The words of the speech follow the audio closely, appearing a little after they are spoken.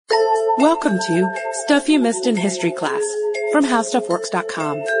Welcome to Stuff You Missed in History Class from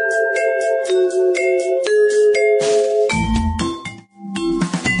HowStuffWorks.com.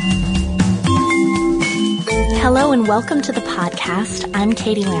 Hello and welcome to the podcast. I'm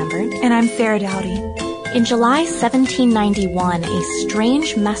Katie Lambert. And I'm Sarah Dowdy. In July 1791, a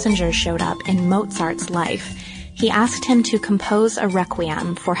strange messenger showed up in Mozart's life. He asked him to compose a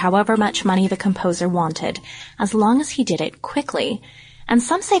requiem for however much money the composer wanted, as long as he did it quickly. And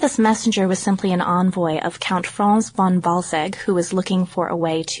some say this messenger was simply an envoy of Count Franz von Walsegg, who was looking for a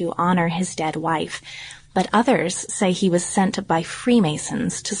way to honor his dead wife. But others say he was sent by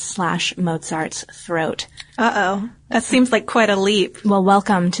Freemasons to slash Mozart's throat. Uh-oh. That seems like quite a leap. Well,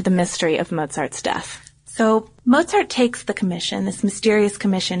 welcome to the mystery of Mozart's death. So Mozart takes the commission, this mysterious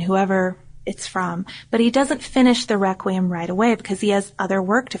commission, whoever it's from, but he doesn't finish the requiem right away because he has other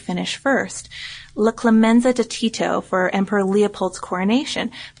work to finish first. La Clemenza de Tito for Emperor Leopold's coronation,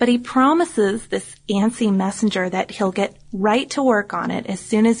 but he promises this antsy messenger that he'll get right to work on it as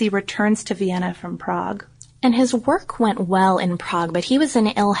soon as he returns to Vienna from Prague. And his work went well in Prague, but he was in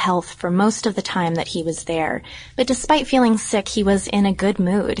ill health for most of the time that he was there. But despite feeling sick, he was in a good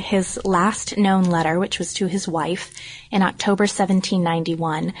mood. His last known letter, which was to his wife in October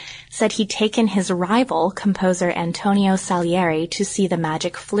 1791, said he'd taken his rival, composer Antonio Salieri, to see the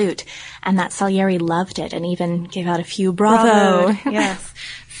magic flute, and that Salieri loved it and even gave out a few bravo. Yes.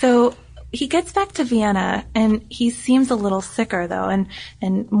 So he gets back to Vienna, and he seems a little sicker, though,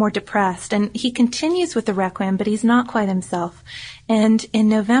 and more depressed. And he continues with the Requiem, but he's not quite himself. And in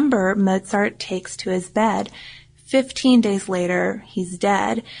November, Mozart takes to his bed. 15 days later, he's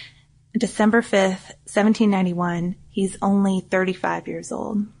dead. December 5th, 1791, he's only 35 years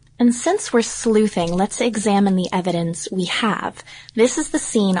old. And since we're sleuthing, let's examine the evidence we have. This is the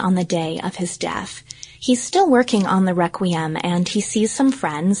scene on the day of his death. He's still working on the Requiem, and he sees some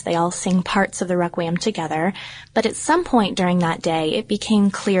friends. They all sing parts of the Requiem together. But at some point during that day, it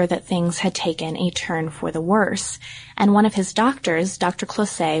became clear that things had taken a turn for the worse. And one of his doctors, Dr.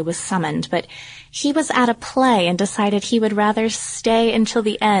 Closet, was summoned. But he was at a play and decided he would rather stay until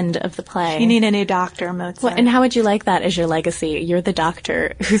the end of the play. You need a new doctor, Mozart. Well, and how would you like that as your legacy? You're the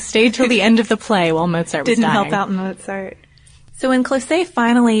doctor who stayed till the end of the play while Mozart was dying. Didn't help out Mozart. So when Closet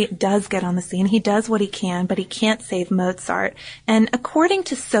finally does get on the scene, he does what he can, but he can't save Mozart. And according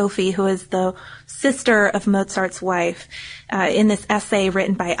to Sophie, who is the sister of Mozart's wife, in this essay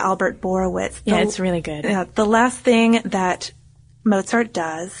written by Albert Borowitz. It's really good. The last thing that Mozart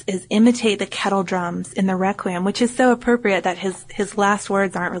does is imitate the kettle drums in the Requiem, which is so appropriate that his last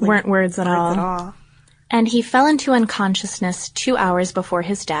words weren't words at all. And he fell into unconsciousness 2 hours before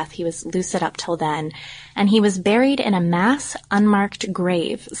his death. He was lucid up till then. And he was buried in a mass, unmarked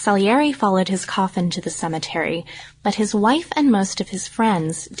grave. Salieri followed his coffin to the cemetery, but his wife and most of his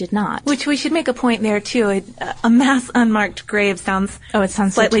friends did not. Which we should make a point there, too. A mass, unmarked grave sounds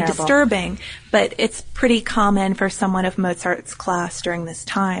slightly so disturbing, but it's pretty common for someone of Mozart's class during this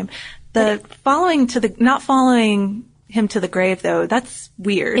time. Not following him to the grave, though, that's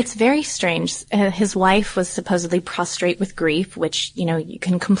weird. It's very strange. His wife was supposedly prostrate with grief, which, you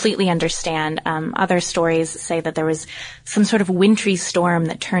can completely understand. Other stories say that there was some sort of wintry storm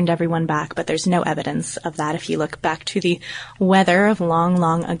that turned everyone back, but there's no evidence of that if you look back to the weather of long,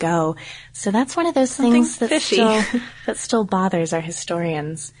 long ago. So that's one of those things that still bothers our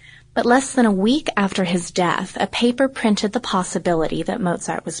historians. But less than a week after his death, a paper printed the possibility that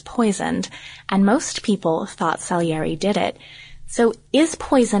Mozart was poisoned, and most people thought Salieri did it. So is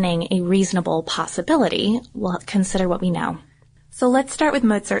poisoning a reasonable possibility? Well, consider what we know. So let's start with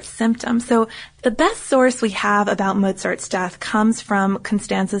Mozart's symptoms. So the best source we have about Mozart's death comes from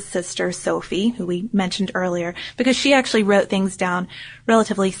Constanza's sister, Sophie, who we mentioned earlier, because she actually wrote things down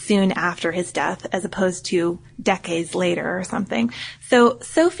relatively soon after his death, as opposed to decades later or something. So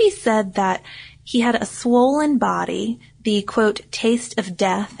Sophie said that he had a swollen body, the, quote, taste of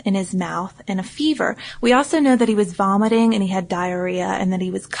death in his mouth, and a fever. We also know that he was vomiting and he had diarrhea and that he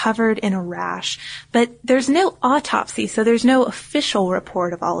was covered in a rash. But there's no autopsy, so there's no official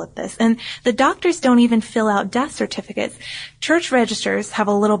report of all of this. And the doctors don't even fill out death certificates. Church registers have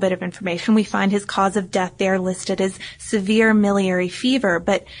a little bit of information. We find his cause of death there listed as severe miliary fever,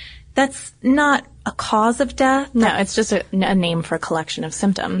 but that's not a cause of death. No, it's just a name for a collection of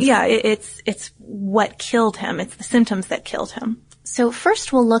symptoms. Yeah, it's what killed him. It's the symptoms that killed him. So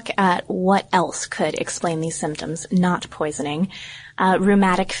first we'll look at what else could explain these symptoms, not poisoning.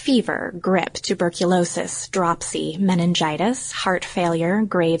 rheumatic fever, grip, tuberculosis, dropsy, meningitis, heart failure,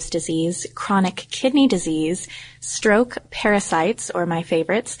 Graves' disease, chronic kidney disease, stroke, parasites, or my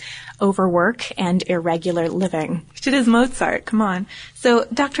favorites, overwork, and irregular living. It is Mozart. Come on. So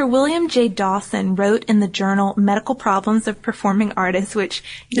Dr. William J. Dawson wrote in the journal Medical Problems of Performing Artists, which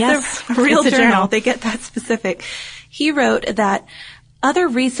is a real journal. They get that specific. He wrote that other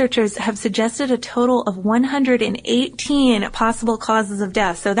researchers have suggested a total of 118 possible causes of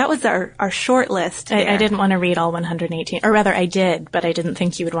death. So that was our short list. I didn't want to read all 118. Or rather, I did, but I didn't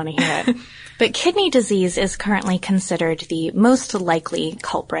think you would want to hear it. But kidney disease is currently considered the most likely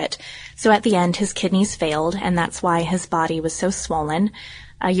culprit. So at the end, his kidneys failed, and that's why his body was so swollen.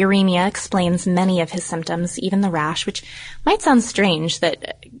 Uremia explains many of his symptoms, even the rash, which might sound strange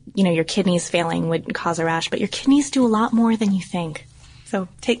that, your kidneys failing would cause a rash, but your kidneys do a lot more than you think. So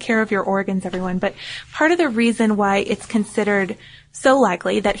take care of your organs, everyone. But part of the reason why it's considered so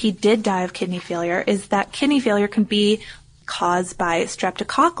likely that he did die of kidney failure is that kidney failure can be caused by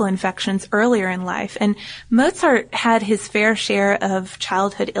streptococcal infections earlier in life. And Mozart had his fair share of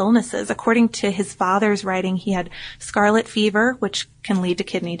childhood illnesses. According to his father's writing, he had scarlet fever, which can lead to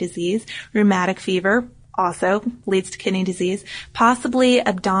kidney disease, rheumatic fever, also leads to kidney disease, possibly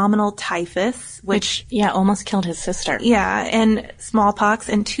abdominal typhus, which almost killed his sister. Yeah, and smallpox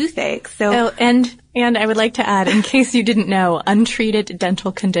and toothache. So, and I would like to add, in case you didn't know, untreated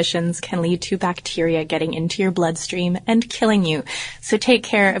dental conditions can lead to bacteria getting into your bloodstream and killing you. So take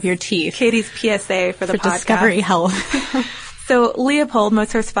care of your teeth. Katie's PSA for podcast. Discovery Health. So Leopold,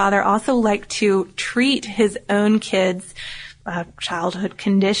 Mozart's father, also liked to treat his own kids' childhood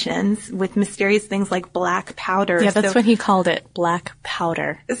conditions with mysterious things like black powder. Yeah, that's what he called it, black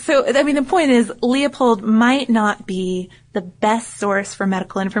powder. So, the point is, Leopold might not be the best source for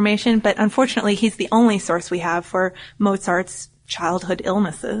medical information, but unfortunately, he's the only source we have for Mozart's childhood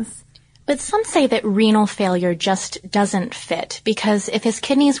illnesses. But some say that renal failure just doesn't fit, because if his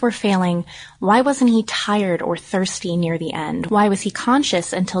kidneys were failing, why wasn't he tired or thirsty near the end? Why was he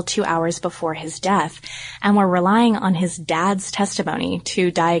conscious until 2 hours before his death? And we're relying on his dad's testimony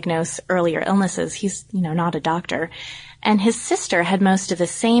to diagnose earlier illnesses. He's, not a doctor. And his sister had most of the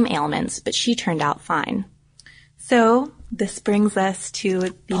same ailments, but she turned out fine. So this brings us to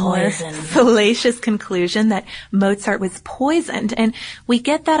the more fallacious conclusion that Mozart was poisoned. And we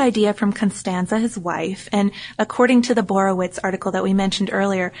get that idea from Constanza, his wife. And according to the Borowitz article that we mentioned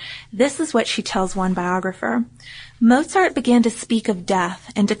earlier, this is what she tells one biographer. Mozart began to speak of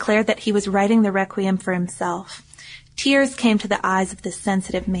death and declared that he was writing the Requiem for himself. Tears came to the eyes of this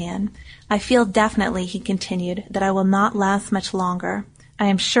sensitive man. I feel definitely, he continued, that I will not last much longer. I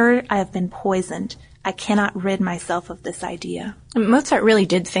am sure I have been poisoned. I cannot rid myself of this idea. Mozart really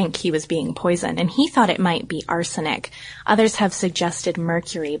did think he was being poisoned, and he thought it might be arsenic. Others have suggested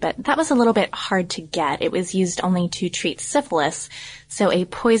mercury, but that was a little bit hard to get. It was used only to treat syphilis, so a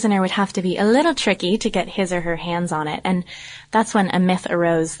poisoner would have to be a little tricky to get his or her hands on it. And that's when a myth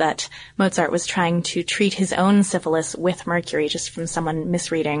arose that Mozart was trying to treat his own syphilis with mercury, just from someone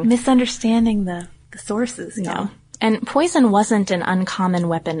misreading. Misunderstanding the sources, No. And poison wasn't an uncommon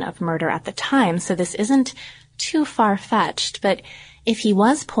weapon of murder at the time, so this isn't too far-fetched. But if he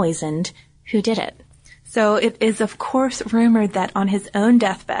was poisoned, who did it? So it is, of course, rumored that on his own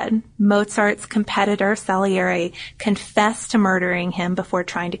deathbed, Mozart's competitor, Salieri, confessed to murdering him before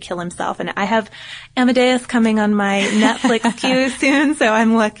trying to kill himself. And I have Amadeus coming on my Netflix queue soon, so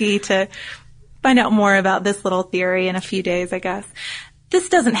I'm lucky to find out more about this little theory in a few days, I guess. This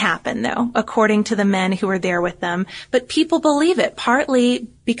doesn't happen, though, according to the men who were there with them, but people believe it, partly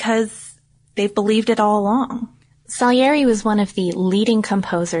because they've believed it all along. Salieri was one of the leading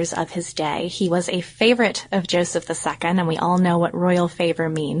composers of his day. He was a favorite of Joseph II, and we all know what royal favor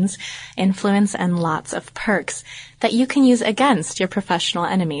means, influence and lots of perks that you can use against your professional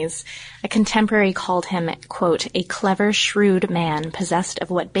enemies. A contemporary called him, quote, a clever, shrewd man possessed of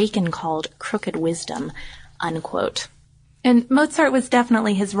what Bacon called crooked wisdom, unquote. And Mozart was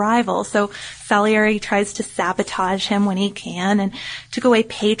definitely his rival, so Salieri tries to sabotage him when he can and took away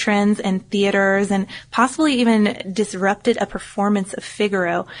patrons and theaters and possibly even disrupted a performance of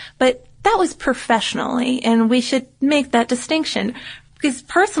Figaro. But that was professionally, and we should make that distinction. Because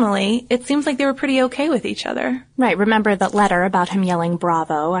personally, it seems like they were pretty okay with each other. Right. Remember that letter about him yelling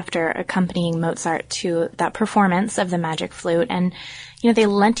bravo after accompanying Mozart to that performance of the Magic Flute. And, they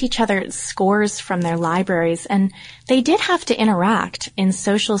lent each other scores from their libraries, and they did have to interact in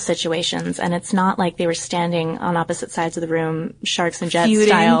social situations. And it's not like they were standing on opposite sides of the room, Sharks and Jets feuding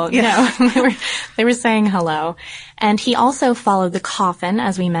style. Yeah. No, they were saying hello. And he also followed the coffin,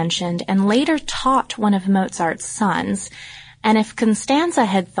 as we mentioned, and later taught one of Mozart's sons. And if Constanza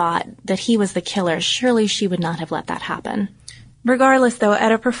had thought that he was the killer, surely she would not have let that happen. Regardless, though,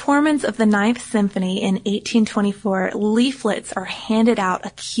 at a performance of the Ninth Symphony in 1824, leaflets are handed out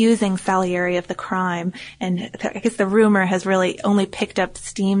accusing Salieri of the crime. And I guess the rumor has really only picked up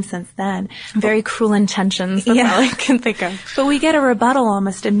steam since then. Very cruel intentions. That's all I can think of. But we get a rebuttal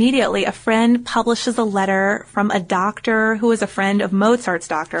almost immediately. A friend publishes a letter from a doctor who was a friend of Mozart's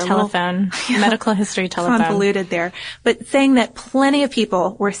doctor. Telephone. Medical history telephone. Convoluted there. But saying that plenty of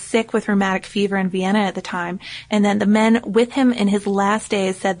people were sick with rheumatic fever in Vienna at the time. And then the men with him in his last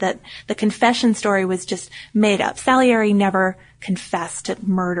days said that the confession story was just made up. Salieri never confessed to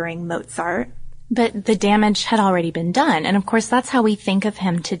murdering Mozart. But the damage had already been done. And of course, that's how we think of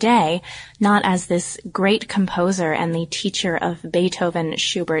him today, not as this great composer and the teacher of Beethoven,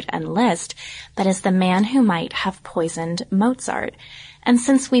 Schubert, and Liszt, but as the man who might have poisoned Mozart. And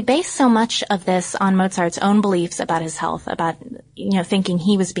since we base so much of this on Mozart's own beliefs about his health, about, thinking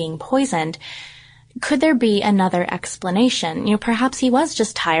he was being poisoned, could there be another explanation? Perhaps he was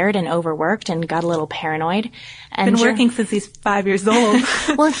just tired and overworked and got a little paranoid. And been working since he's 5 years old.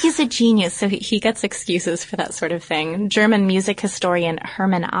 Well, he's a genius, so he gets excuses for that sort of thing. German music historian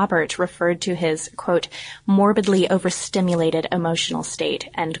Hermann Abert referred to his, quote, morbidly overstimulated emotional state,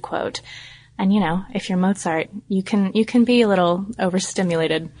 end quote. And, if you're Mozart, you can be a little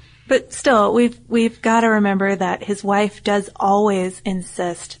overstimulated. But still, we've got to remember that his wife does always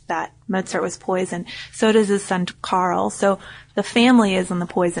insist that Mozart was poisoned. So does his son Karl. So the family is on the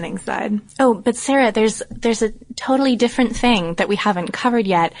poisoning side. Oh, but Sarah, there's a totally different thing that we haven't covered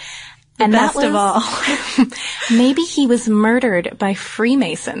yet. And best of all. Maybe he was murdered by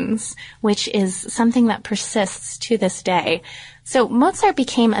Freemasons, which is something that persists to this day. So Mozart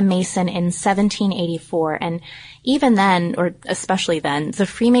became a Mason in 1784, and even then, or especially then, the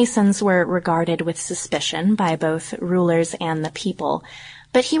Freemasons were regarded with suspicion by both rulers and the people.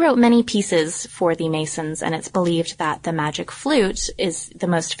 But he wrote many pieces for the Masons, and it's believed that the magic flute is the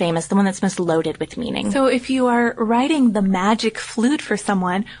most famous, the one that's most loaded with meaning. So if you are writing the magic flute for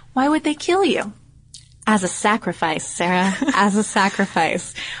someone, why would they kill you? As a sacrifice, Sarah, as a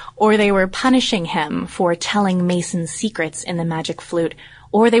sacrifice. Or they were punishing him for telling Mason secrets in the magic flute,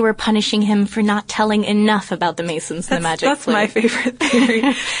 or they were punishing him for not telling enough about the Masons in the magic flute. That's my favorite theory.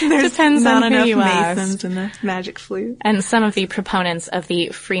 There's Depends not on who enough you Masons ask. in the magic flute. And some of the proponents of the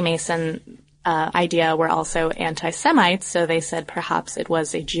Freemason idea were also anti-Semites, so they said perhaps it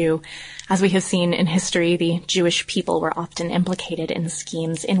was a Jew. As we have seen in history, the Jewish people were often implicated in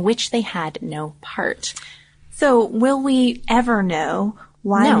schemes in which they had no part. So will we ever know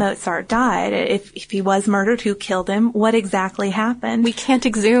why Mozart died? If he was murdered, who killed him? What exactly happened? We can't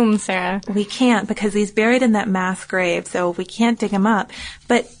exhume, Sarah. We can't, because he's buried in that mass grave, so we can't dig him up.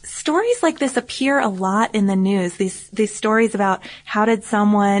 But stories like this appear a lot in the news. These stories about how did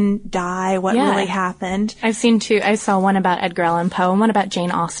someone die, what really happened. I've seen two. I saw one about Edgar Allan Poe and one about Jane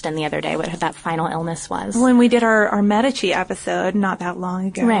Austen the other day, what that final illness was. When we did our Medici episode not that long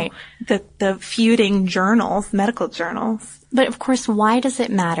ago. Right. The feuding journals, medical journals. But of course, why does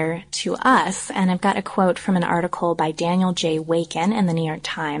it matter to us? And I've got a quote from an article by Daniel J. Waken in the New York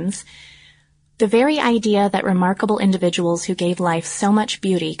Times. The very idea that remarkable individuals who gave life so much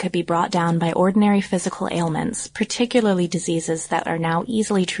beauty could be brought down by ordinary physical ailments, particularly diseases that are now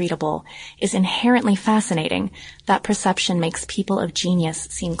easily treatable, is inherently fascinating. That perception makes people of genius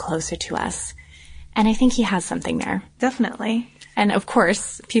seem closer to us. And I think he has something there. Definitely. And of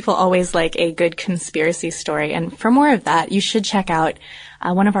course, people always like a good conspiracy story. And for more of that, you should check out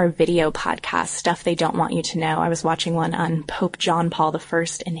one of our video podcasts, Stuff They Don't Want You to Know. I was watching one on Pope John Paul I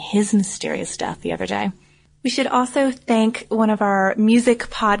and his mysterious death the other day. We should also thank one of our music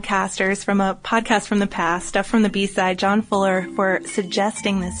podcasters from a podcast from the past, Stuff from the B-Side, John Fuller, for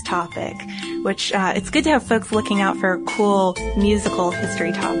suggesting this topic, which it's good to have folks looking out for cool musical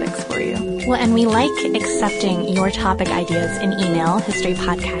history topics for you. Well, and we like accepting your topic ideas in email,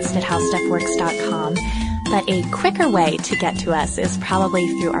 historypodcast@howstuffworks.com. But a quicker way to get to us is probably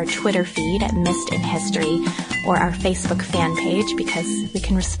through our Twitter feed at Missed in History or our Facebook fan page, because we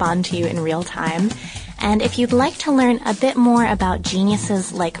can respond to you in real time. And if you'd like to learn a bit more about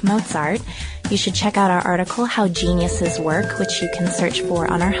geniuses like Mozart, you should check out our article, How Geniuses Work, which you can search for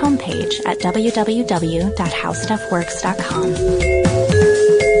on our homepage at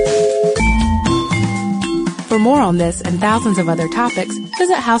www.howstuffworks.com. For more on this and thousands of other topics,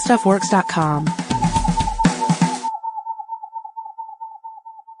 visit howstuffworks.com.